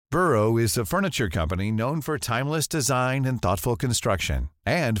Burrow is a furniture company known for timeless design and thoughtful construction,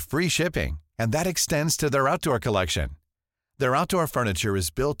 and free shipping, and that extends to their outdoor collection. Their outdoor furniture is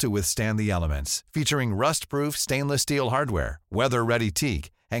built to withstand the elements, featuring rust-proof stainless steel hardware, weather-ready teak,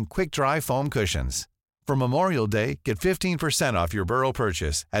 and quick-dry foam cushions. For Memorial Day, get 15% off your Burrow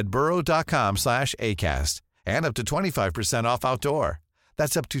purchase at burrow.com/ACAST and up to 25% off outdoor.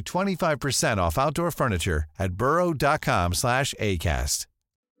 That's up to 25% off outdoor furniture at burrow.com/ACAST.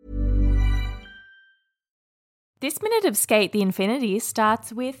 This minute of Skate the Infinity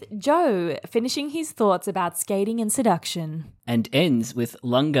starts with Joe finishing his thoughts about skating and seduction. And ends with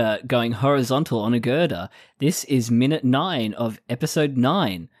Lunga going horizontal on a girder. This is minute 9 of episode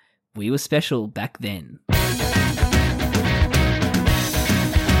 9. We were special back then.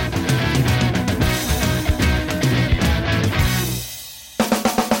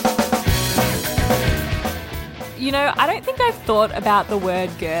 You know, I don't think I've thought about the word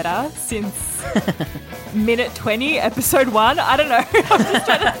girder since minute 20, episode 1. I don't know. I'm just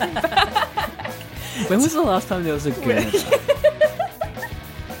trying to think back. When was the last time there was a girder?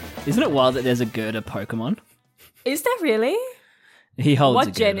 Isn't it wild that there's a girder Pokemon? Is there really? He holds What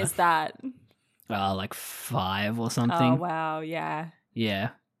a gen girder. is that? Like 5 or something. Oh, wow, yeah. Yeah.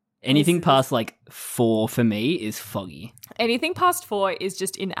 Anything past like 4 for me is foggy. Anything past 4 is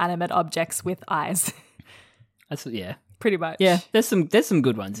just inanimate objects with eyes. That's Pretty much. Yeah, there's some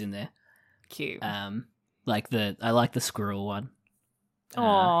good ones in there. Cute. I like the squirrel one.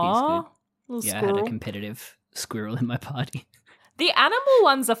 Aww. He's good. Little Yeah, I squirrel. had a competitive squirrel in my party. The animal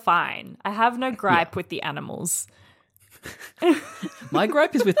ones are fine. I have no gripe with the animals. My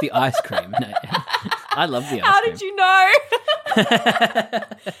gripe is with the ice cream. No, I love the ice cream. How did you know?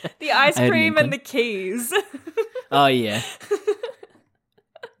 The ice I had an cream and inkling. the keys. Oh, yeah.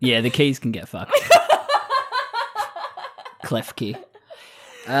 Yeah, the keys can get fucked. Clef key.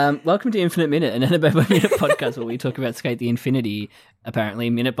 Welcome to Infinite Minute, an minute by minute podcast where we talk about Skate the Infinity, apparently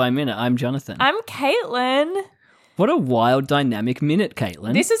minute by minute. I'm Jonathan. I'm Caitlin. What a wild, dynamic minute,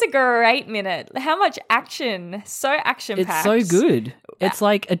 Caitlin. This is a great minute. How much action. So action-packed. It's so good. It's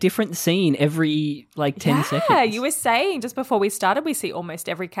like a different scene every 10 seconds. Yeah, you were saying just before we started, we see almost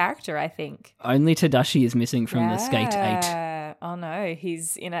every character, I think. Only Tadashi is missing from the Skate 8. Oh no,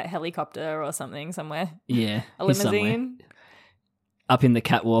 he's in a helicopter or something somewhere. Yeah. A he's somewhere. limousine. Up in the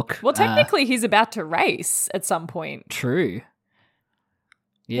catwalk. Well, technically, he's about to race at some point. True.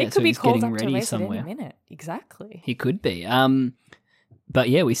 Yeah, he could so be he's called getting up to ready race somewhere. at any minute. Exactly. He could be. But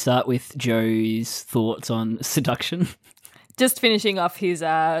yeah, we start with Joe's thoughts on seduction. Just finishing off his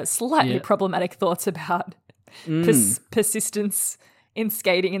slightly problematic thoughts about persistence in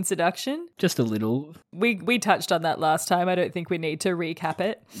skating and seduction. Just a little. We touched on that last time. I don't think we need to recap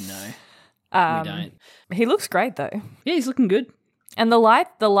it. No, we don't. He looks great though. Yeah, he's looking good. And the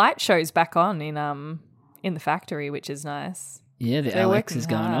light shows back on in the factory, which is nice. Yeah, the They're Alex working is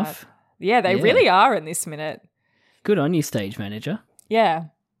going hard. off. Yeah, they really are in this minute. Good on you, stage manager. Yeah.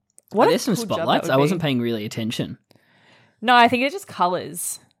 What There's some cool job that spotlights. would I wasn't be. paying really attention. No, I think they're just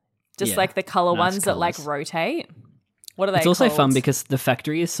colours. Just Yeah, like the colour nice ones that like colours. rotate. What are they It's also called? fun because the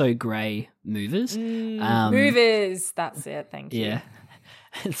factory is so grey movers. Movers. That's it. Thank you. Yeah.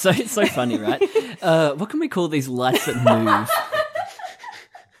 It's so funny, right? What can we call these lights that move?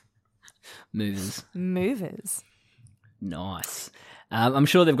 Movers. Movers. Nice. I'm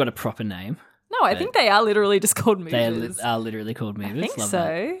sure they've got a proper name. No, I think they are literally just called They movers. are literally called movers. I think Love so.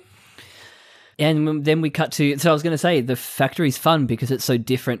 that. And then we cut to... So I was going to say, the factory's fun because it's so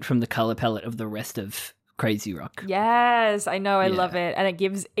different from the colour palette of the rest of Crazy Rock. Yes, I know. I Yeah. love it. And it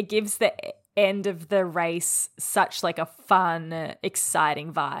gives the end of the race such like a fun,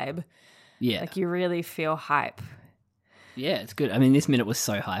 exciting vibe. Yeah. Like you really feel hype. Yeah, it's good. I mean, this minute was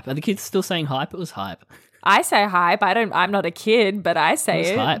so hype. Are the kids still saying hype? It was hype. I say hype. I'm not a kid, but I say It was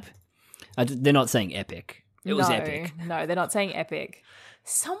it. hype. They're not saying epic. It was No, epic. No, they're not saying epic.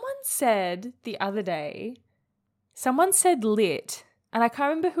 Someone said the other day, lit, and I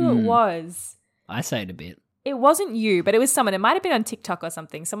can't remember who it was. I say it a bit. It wasn't you, but it was someone. It might have been on TikTok or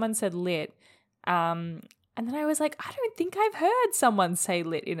something. Someone said lit. And then I was like, I don't think I've heard someone say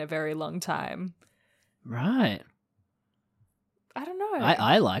lit in a very long time. Right. I don't know.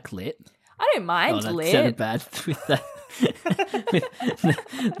 I like lit. I don't mind that lit. sounded bad with that.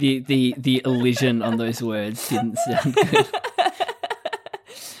 With the elision on those words didn't sound good.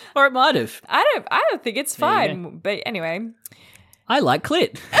 Or it might have. I don't think it's There you fine. But anyway. I like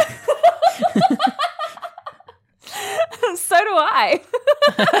clit. So do I.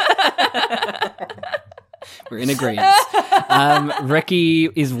 We're in agreement.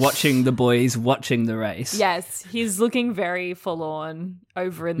 Reki is watching the boys watching the race. Yes, he's looking very forlorn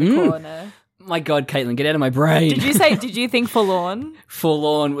over in the corner. My God, Caitlin, get out of my brain. Did you think forlorn?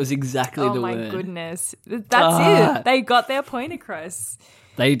 Forlorn was exactly the word. Oh my goodness. That's it. They got their point across.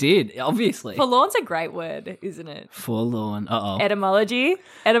 They did, obviously. Forlorn's a great word, isn't it? Forlorn. Uh-oh. Etymology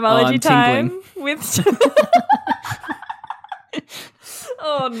I'm time tingling. with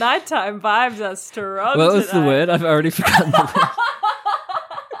Oh, nighttime vibes are strong. What was the today. word? I've already forgotten the word.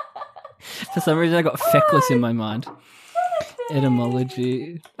 For some reason, I got feckless in my mind.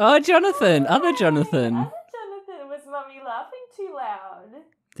 Etymology. Oh, Jonathan. Other Jonathan. Jonathan, was Mummy laughing too loud?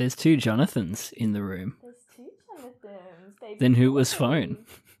 There's two Jonathans in the room. There's two Jonathans. They Then who was phone?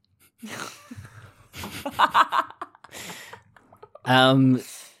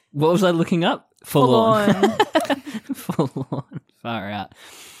 What was I looking up? Forlorn. Forlorn. Far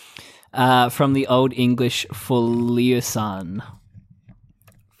out. From the Old English forliosan.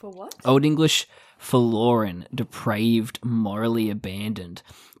 For what? Old English forlorn, depraved, morally abandoned.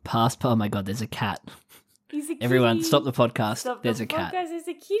 Oh my God, there's a cat. He's a kitty. Everyone, stop the podcast. Stop There's the a cat. podcast. There's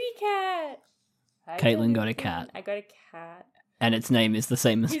a kitty cat. Hi, Caitlin got a Jonathan. cat. I got a cat. And its name is the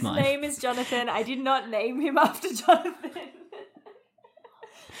same as His mine. name is Jonathan. I did not name him after Jonathan.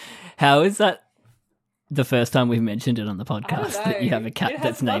 How is that the first time we've mentioned it on the podcast know. that you have a It cat has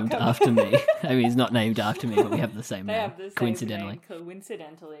that's not named come after me? I mean, he's not named after me, but we have the same They name. have the same Coincidentally. name,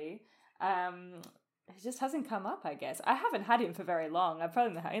 coincidentally. It just hasn't come up, I guess. I haven't had him for very long. I've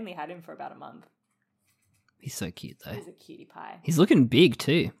probably only had him for about a month. He's so cute, though. He's a cutie pie. He's looking big,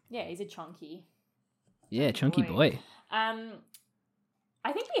 too. Yeah, he's a chunky. Yeah, chunky boy.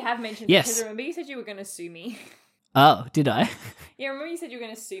 I think we have mentioned Yes. because remember you said you were going to sue me. Oh, did I? Yeah, remember you said you were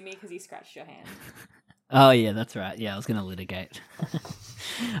going to sue me because he scratched your hand. Oh, yeah, that's right. Yeah, I was going to litigate.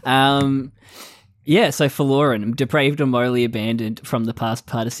 Yeah, so forlorn, depraved or morally abandoned from the past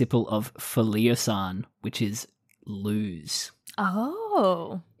participle of forliosan, which is lose.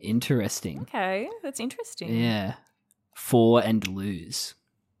 Oh, Interesting. okay. That's interesting. Yeah. For and lose.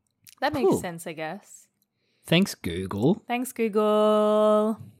 That makes Cool. sense, I guess. Thanks, Google. Thanks,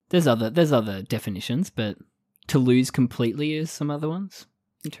 Google. There's other definitions, but to lose completely is some other ones.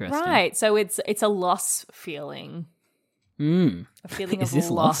 Interesting. Right, so it's a loss feeling. Mm. A feeling Is of this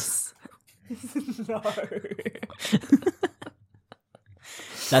loss. No.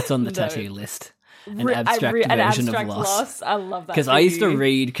 That's on the No. tattoo list. An abstract version an abstract of loss. I love that. Because for I used to you.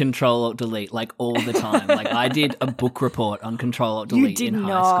 read Control Alt Delete like all the time. Like I did a book report on Control Alt You Delete did in high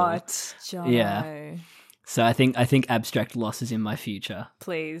not, school. Jono. Yeah. So I think abstract loss is in my future.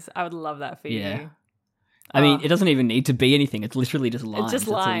 Please, I would love that for Yeah. you. I mean, it doesn't even need to be anything. It's literally just lines. It's just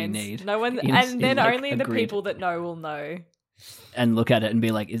That's all you lines. need. No one, In- and in, then like, only a the grid. people that know will know. And look at it and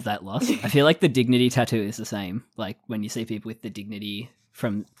be like, is that loss? I feel like the dignity tattoo is the same. Like when you see people with the dignity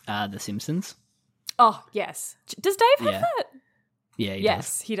from The Simpsons. Oh yes, does Dave have Yeah. that? Yeah, he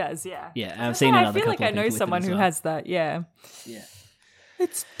Yes, he does. Yeah, does. Yeah, and I've That's seen why another I feel couple like I of know people with it someone as who well. has that. Yeah, Yeah.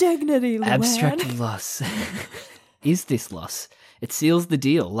 it's dignity. Luann. Abstract loss. Is this loss? It seals the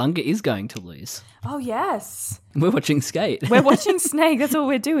deal. Lunga is going to lose. Oh yes, We're watching Skate. we're watching Snake. That's all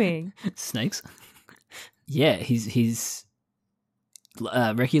we're doing. Snakes. Yeah, he's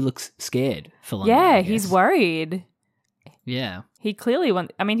Reki looks scared for Lunga. Yeah, I he's guess. worried. Yeah. He clearly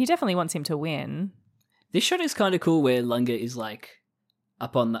wants. I mean, he definitely wants him to win. This shot is kind of cool where Lunga is like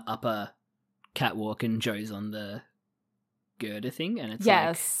up on the upper catwalk and Joe's on the girder thing, and it's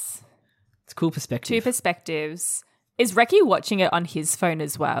Yes, it's cool two perspective. perspectives. Is Reki watching it on his phone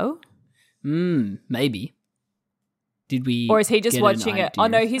as well? Maybe. Did we? Or is he just get an watching it? Oh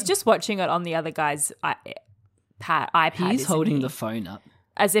idea no, of he's that? just watching it on the other guy's iPad. He's isn't holding he? the phone up.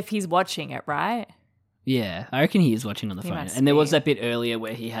 as if he's watching it, right? Yeah, I reckon he is watching on the He phone. must And there was be. that bit earlier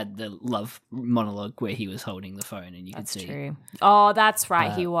where he had the love monologue where he was holding the phone and you That's could see true. Oh, that's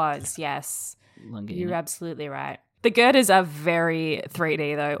right. He was. Yes, Lunga in you're it. absolutely right. The girders are very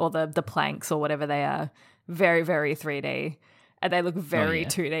 3D though, or the planks or whatever they are, very very 3D, and they look very yeah.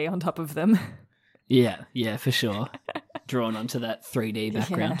 2D on top of them. Yeah, for sure. Drawn onto that 3D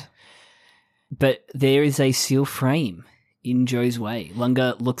background. But there is a seal frame in Joe's way.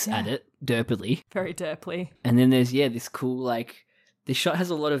 Lunga looks at it derpily. Very derply. And then there's, this cool, this shot has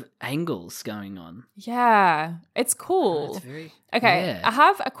a lot of angles going on. Yeah, it's cool. It's very... Okay, Yeah. I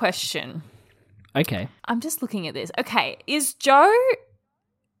have a question. Okay. I'm just looking at this. Okay, is Joe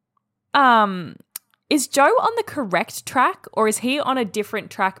on the correct track, or is he on a different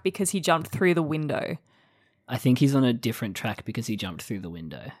track because he jumped through the window? I think he's on a different track because he jumped through the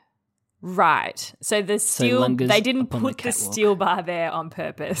window. Right. So the steel Lunga's they didn't up on the put the catwalk. steel bar there on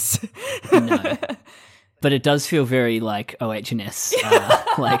purpose. No. But it does feel very like OH&S,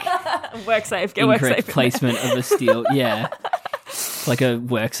 like WorkSafe, get WorkSafe. incorrect placement of a steel. Yeah, like a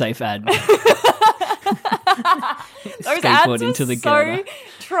WorkSafe ad. Those Skateboard ads into are the so girder.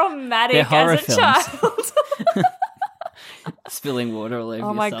 traumatic They're horror as a child. Spilling water all over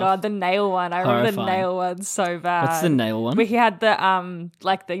Oh my yourself. God, the nail one. I remember the Horrifying. nail one so bad. What's the nail one? Where he had the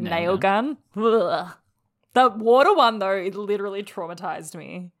like the nail gun. Ugh. The water one though, it literally traumatized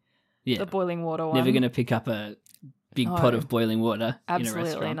me. Yeah. The boiling water one. Never going to pick up a big pot of boiling water in a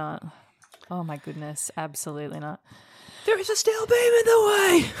Absolutely restaurant. not. Oh my goodness, absolutely not. There is a steel beam in the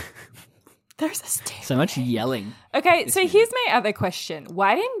way. There's a stick. So much yelling. Okay, so here's my other question.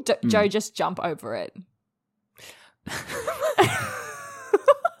 Why didn't Joe just jump over it?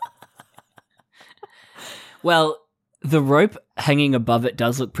 Well, the rope hanging above it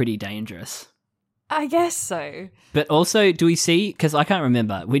does look pretty dangerous. I guess so. But also, do we see, because I can't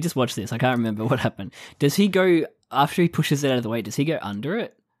remember, we just watched this, I can't remember what happened. Does he go, after he pushes it out of the way, does he go under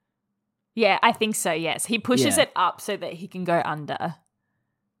it? Yeah, I think so, yes. He pushes Yeah. it up so that he can go under.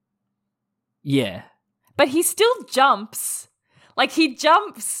 Yeah. But he still jumps. Like, he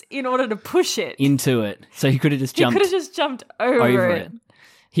jumps in order to push it. Into it. So he could have just jumped He could have just jumped over it.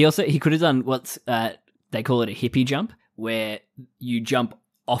 He could have done what's, they call it a hippie jump, where you jump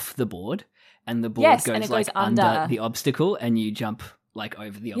off the board and the board Yes, and goes it like goes under under. the obstacle and you jump like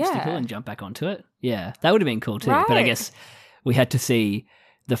over the obstacle Yeah. and jump back onto it. Yeah, that would have been cool too. But I Right. guess we had to see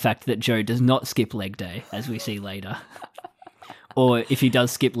the fact that Joe does not skip leg day, as we see later. Or if he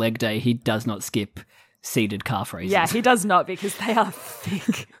does skip leg day, he does not skip seated calf raises. Yeah, he does not because they are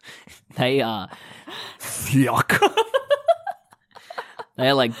thick. They are yuck. They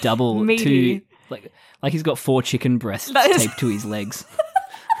are like double Meaty. two, like he's got 4 chicken breasts That is- taped to his legs.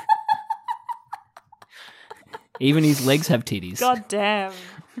 Even his legs have titties. God damn.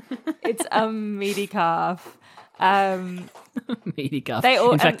 It's a meaty calf. Meaty calf. They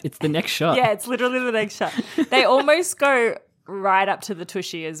all- In fact, it's the next shot. Yeah, it's literally the next shot. They almost go right up to the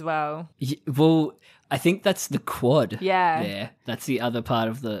tushy as well. Well, I think that's the quad. Yeah. There. That's the other part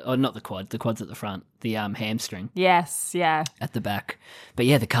of the... Oh, not the quad. The quad's at the front. The hamstring Yes, yeah. at the back. But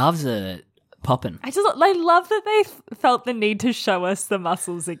yeah, the calves are popping. I love that they felt the need to show us the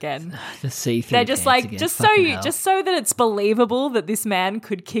muscles again. The see-through They're just pants like again. just Fucking hell. so that it's believable that this man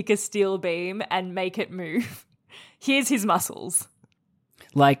could kick a steel beam and make it move. Here's his muscles.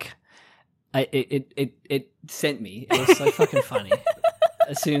 Like, it sent me. It was so fucking funny.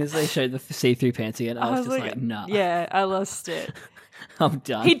 As soon as they showed the see-through pants again, I was just like, nah, Yeah, I lost it. I'm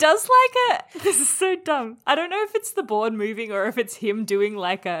done. He does this is so dumb. I don't know if it's the board moving or if it's him doing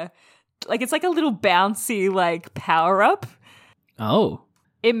it's like a little bouncy like power up. Oh.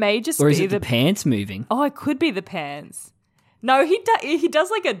 It may just Or be is it the pants moving? Oh, it could be the pants. No, he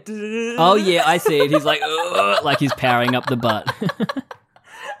does like a Oh, yeah, I see it. He's like, "Ugh," like he's powering up the butt.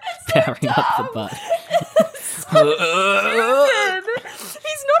 Powering up the butt. He's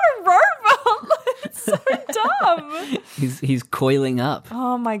not a robot. It's so dumb. He's coiling up.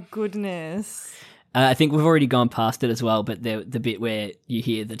 Oh my goodness. I think we've already gone past it as well, but the bit where you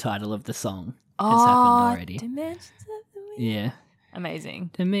hear the title of the song has Oh, happened already. Dimensions of the Wind. Yeah.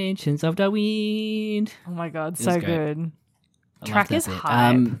 Amazing. Dimensions of the Wind. Oh my god, was so great. good. I Track love is that bit.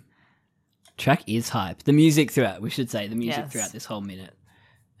 hype. Track is hype. The music throughout, we should say, the music Yes. throughout this whole minute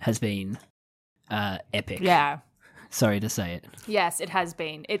has been epic. Yeah. Sorry to say it. Yes, it has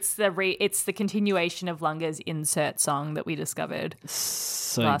been. It's the continuation of Lunga's insert song that we discovered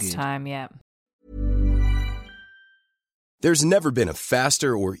So last good. time, yeah. There's never been a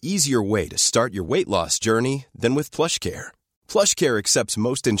faster or easier way to start your weight loss journey than with PlushCare. PlushCare accepts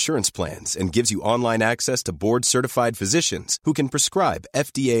most insurance plans and gives you online access to board-certified physicians who can prescribe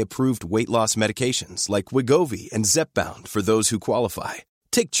FDA-approved weight loss medications like Wegovy and Zepbound for those who qualify.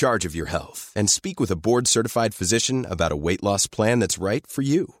 Take charge of your health and speak with a board-certified physician about a weight loss plan that's right for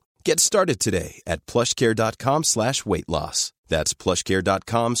you. Get started today at plushcare.com/weight loss. That's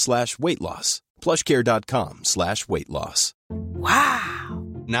plushcare.com/weight loss. plushcare.com/weight loss. Wow.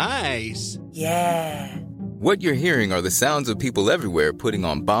 Nice. Yeah. What you're hearing are the sounds of people everywhere putting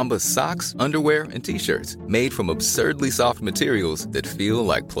on Bombas socks, underwear, and T-shirts made from absurdly soft materials that feel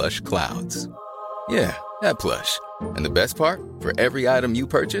like plush clouds. Yeah, that plush. And the best part? For every item you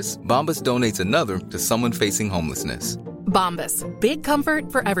purchase, Bombas donates another to someone facing homelessness. Bombas. Big comfort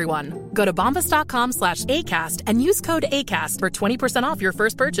for everyone. Go to bombas.com/ACAST and use code ACAST for 20% off your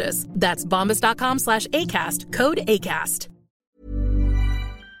first purchase. That's bombas.com/ACAST. Code ACAST.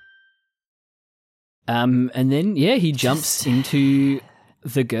 And then, yeah, he jumps into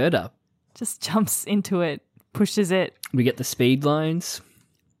the girder. Just jumps into it, pushes it. We get the speed lines.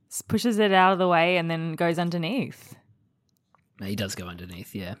 pushes it out of the way and then goes underneath. He does go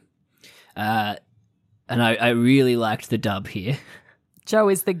underneath, yeah. And I really liked the dub here. Joe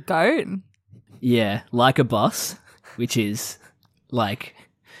is the goat. Yeah, like a boss, which is like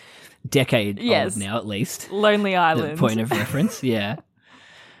decade old now at least. Lonely Island. The point of reference, yeah.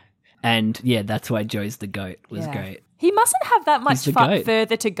 And yeah, that's why Joe's the goat was great. He mustn't have that much goat.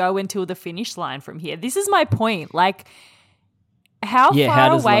 further to go until the finish line from here. This is my point. Like, how how far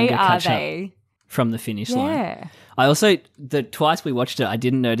does away Lunga are catch up they? from the finish line? Yeah. I also, twice we watched it, I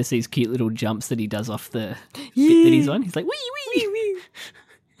didn't notice these cute little jumps that he does off the bit that he's on. He's like, wee, wee, wee.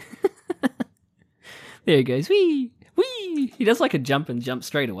 There he goes, wee, wee. He does like a jump and jump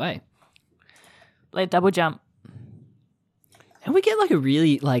straight away. Like double jump. And we get like a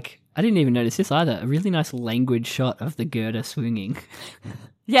really, like, I didn't even notice this either, a really nice language shot of the girder swinging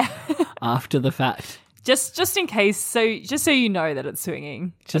Yeah. after the fact. Just in case, just so you know that it's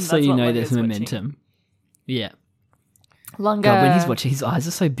swinging. Just And so that's you what know Lunga's there's watching. momentum. Yeah. Lunga. God, when he's watching, his eyes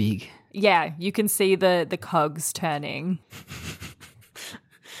are so big. Yeah, you can see the cogs turning.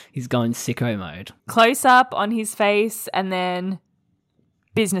 He's going sicko mode. Close up on his face and then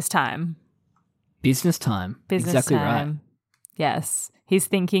business time. Business time. Business exactly time. right. Yes. He's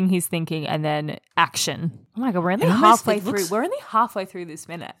thinking, and then action. Oh my God, we're only It almost- halfway it looks- through. We're only halfway through this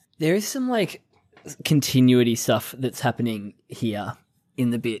minute. There is some like continuity stuff that's happening here in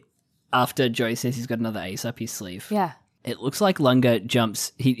the bit after Joe says he's got another ace up his sleeve. Yeah. It looks like Lunga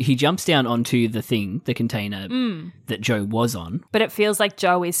jumps. He jumps down onto the thing, the container that Joe was on. But it feels like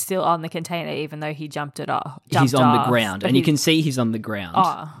Joe is still on the container even though he jumped it off. He's on the off, ground, but and you he's- can see he's on the ground.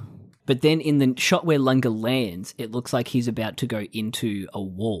 Oh. But then in the shot where Lunga lands, it looks like he's about to go into a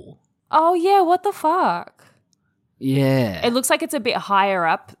wall. Oh, yeah, what the fuck? Yeah. It looks like it's a bit higher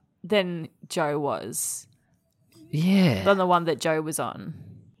up than Joe was, Yeah. than the one that Joe was on.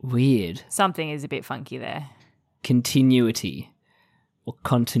 Weird. Something is a bit funky there. Continuity. Or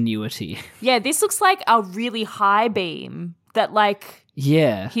continuity. Yeah, this looks like a really high beam that, like,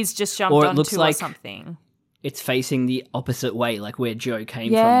 Yeah. he's just jumped Or it onto looks or like- something. It's facing the opposite way, like where Joe came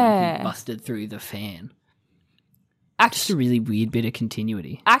from when Yeah. he busted through the fan. Just a really weird bit of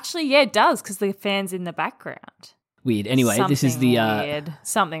continuity. Actually, yeah, it does because the fan's in the background. Weird. Anyway, this is the weird.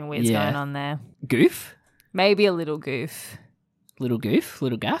 Something weird's yeah. going on there. goof. Maybe a little goof. Little goof,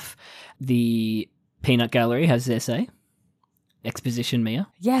 little gaff. The peanut gallery has their say. Exposition Mia.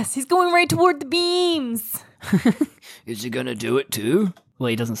 Yes, he's going right toward the beams. Is he going to do it too? Well,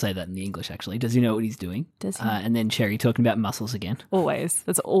 he doesn't say that in the English, actually. Does he know what he's doing? Does he? And then Cherry talking about muscles again. Always.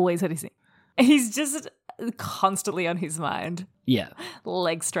 That's always what he's saying. He's just constantly on his mind. Yeah,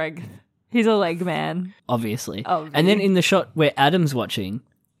 Leg strength. He's a leg man. obviously. Obvi. And then in the shot where Adam's watching,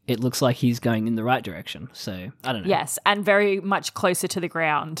 it looks like he's going in the right direction. So, I don't know. Yes, and very much closer to the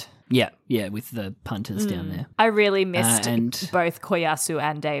ground. Yeah, with the punters down there. I really missed and- both Koyasu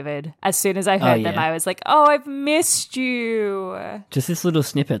and David. As soon as I heard them, yeah. I was like, oh, I've missed you. Just this little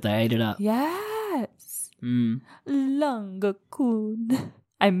snippet, they ate it up. Yes. Mm. Lunga-kun.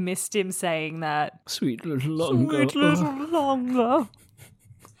 I missed him saying that. Sweet little longer. Sweet little Lunga.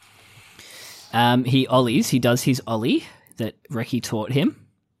 He ollies. He does his ollie that Reki taught him.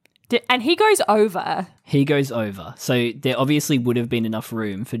 And he goes over He goes over. So there obviously would have been enough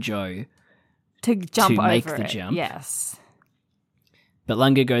room for Joe, to jump To over make the it. jump. Yes. but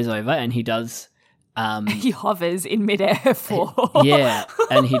Lunga goes over and he does... He hovers in midair for... yeah,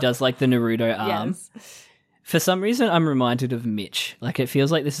 and he does like the Naruto arm. Yes. For some reason, I'm reminded of Mitch. Like, it feels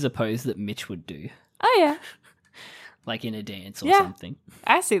like this is a pose that Mitch would do, Oh, yeah. like in a dance or Yeah. something.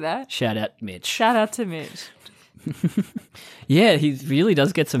 I see that. Shout out Mitch. Shout out to Mitch. Yeah, he really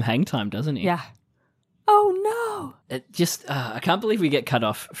does get some hang time, doesn't he? Yeah. Oh, no. It just, I can't believe we get cut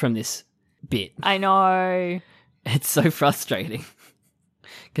off from this bit. I know. It's so frustrating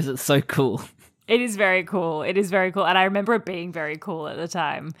because it's so cool. It is very cool. It is very cool. And I remember it being very cool at the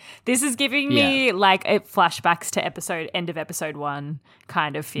time. This is giving me like flashbacks to end of episode 1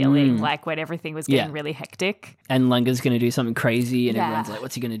 kind of feeling, like when everything was getting really hectic. And Lunga's going to do something crazy and Yeah. everyone's like,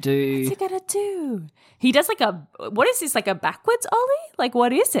 what's he going to do? What's he gonna do? He does what is this, like a backwards ollie? Like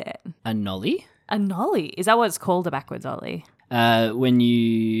what is it? A nollie? A nollie. Is that what it's called, a backwards ollie? When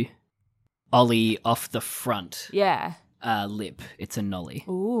you ollie off the front Yeah. lip, it's a nollie.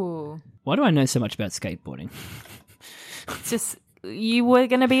 Ooh. Why do I know so much about skateboarding? It's just, you were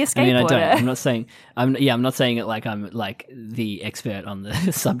going to be a skateboarder. I mean, I don't. I'm not saying. I'm not saying it like I'm like the expert on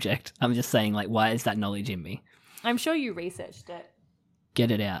the subject. I'm just saying like, why is that knowledge in me? I'm sure you researched it Get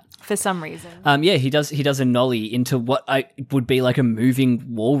it out. for some reason. Yeah, he does a nollie into what would be like a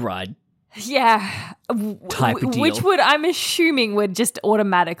moving wall ride Yeah. Type deal. Which would, I'm assuming, would just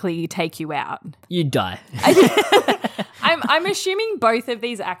automatically take you out. You'd die. I'm assuming both of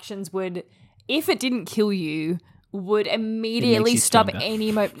these actions would, if it didn't kill you, would immediately stop stronger.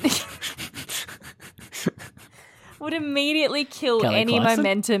 any would immediately kill Kelly any Clarkson?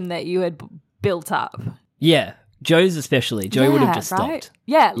 momentum that you had built up. Yeah. Joe's especially. Joe would have just right? stopped.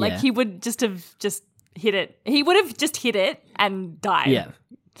 Yeah, like Yeah. he would just have hit it. He would have just hit it and died. Yeah.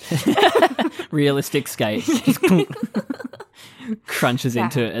 Realistic skate. Crunches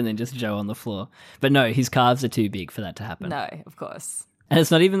into it and then just Joe on the floor. But no, his calves are too big for that to happen. No, of course. And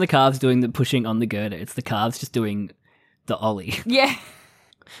it's not even the calves doing the pushing on the girder. It's the calves just doing the ollie. Yeah.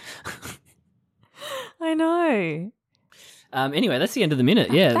 I know. Anyway, that's the end of the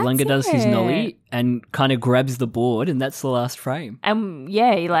minute. Yeah, That's Lunga does his it. nollie and kind of grabs the board, and that's the last frame. And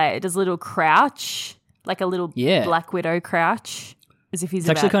yeah, he like does a little crouch, like a little Black Widow crouch, as if he's It's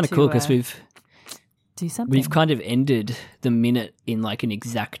actually about kind of to, cool because do something. we've kind of ended the minute in like an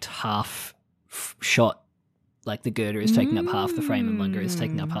exact half shot. Like the girder is taking up half the frame and Lunga is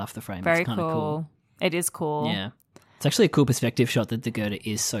taking up half the frame. Very it's kind of cool. It is cool. Yeah. It's actually a cool perspective shot that the girder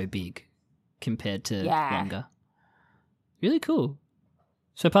is so big compared to Lunga. Really cool.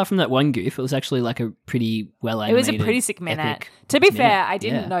 So apart from that one goof, it was actually like a pretty well animated. It was a pretty sick minute. To be fair, I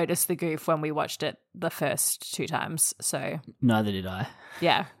didn't notice the goof when we watched it the first 2 times. So neither did I.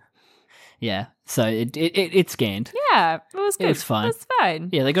 yeah. Yeah. So it scanned. Yeah, it was good. It was fine. It was fine.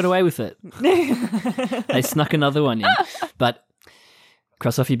 Yeah, they got away with it. They snuck another one in. But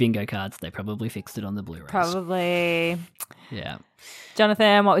cross off your bingo cards. They probably fixed it on the Blu-rays. Probably. Yeah.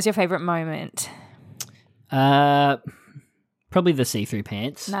 Jonathan, what was your favourite moment? Probably the see-through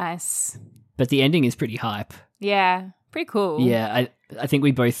pants. Nice. But the ending is pretty hype. Yeah, pretty cool. Yeah, I think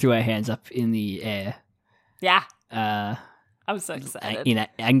we both threw our hands up in the air. Yeah. I'm so excited. In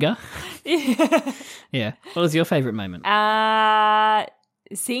anger. Yeah. Yeah. What was your favourite moment?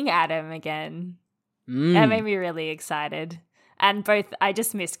 Seeing Adam again. That made me really excited. And I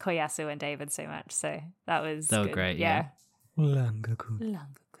just missed Koyasu and David so much, so that was They were good. great, Yeah. Lunga-kun.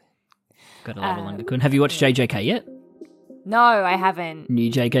 Gotta love a Lunga-kun. Have you watched JJK yet? No, I haven't. New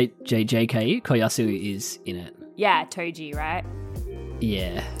JJK? Koyasu is in it. Yeah, Toji, right?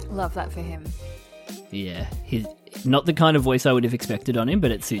 Yeah. Love that for him. Yeah. He's not the kind of voice I would have expected on him, but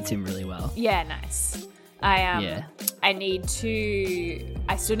it suits him really well. Yeah, nice. I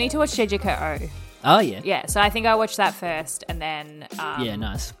still need to watch JJK-O. Oh, yeah. Yeah, so I think I'll watch that first, and then yeah,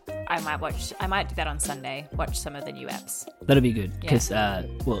 nice. I might do that on Sunday, watch some of the new eps. That'll be good, because,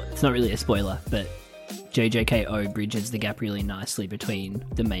 well, it's not really a spoiler, but JJK-O bridges the gap really nicely between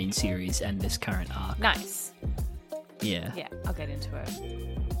the main series and this current arc. Nice. Yeah. Yeah, I'll get into it.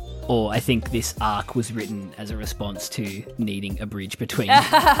 Or I think this arc was written as a response to needing a bridge between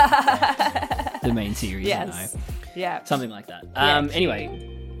the main series. Yes. Yeah. Something like that. Yeah, anyway,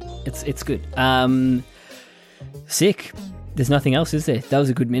 it's good. Sick. There's nothing else, is there? That was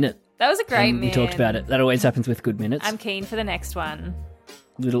a good minute. That was a great minute. We talked about it. That always happens with good minutes. I'm keen for the next one.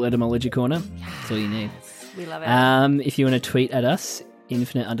 Little etymology corner. That's all you need. We love it. If you want to tweet at us,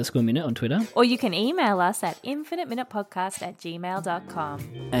 infinite_minute on Twitter. Or you can email us at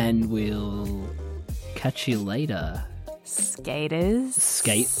infiniteminutepodcast@gmail.com. And we'll catch you later. Skaters.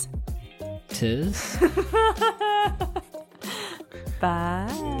 Skaters. Bye.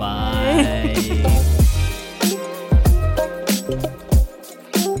 Bye.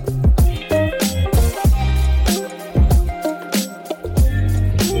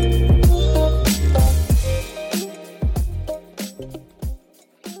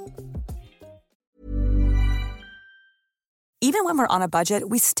 Even when we're on a budget,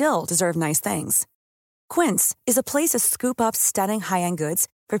 we still deserve nice things. Quince is a place to scoop up stunning high-end goods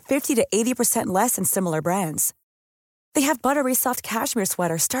for 50 to 80% less than similar brands. They have buttery soft cashmere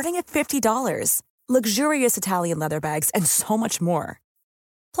sweaters starting at $50, luxurious Italian leather bags, and so much more.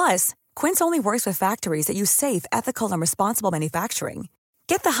 Plus, Quince only works with factories that use safe, ethical, and responsible manufacturing.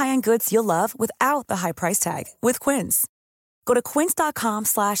 Get the high-end goods you'll love without the high price tag with Quince. Go to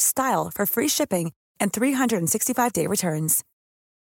quince.com/style for free shipping and 365-day returns.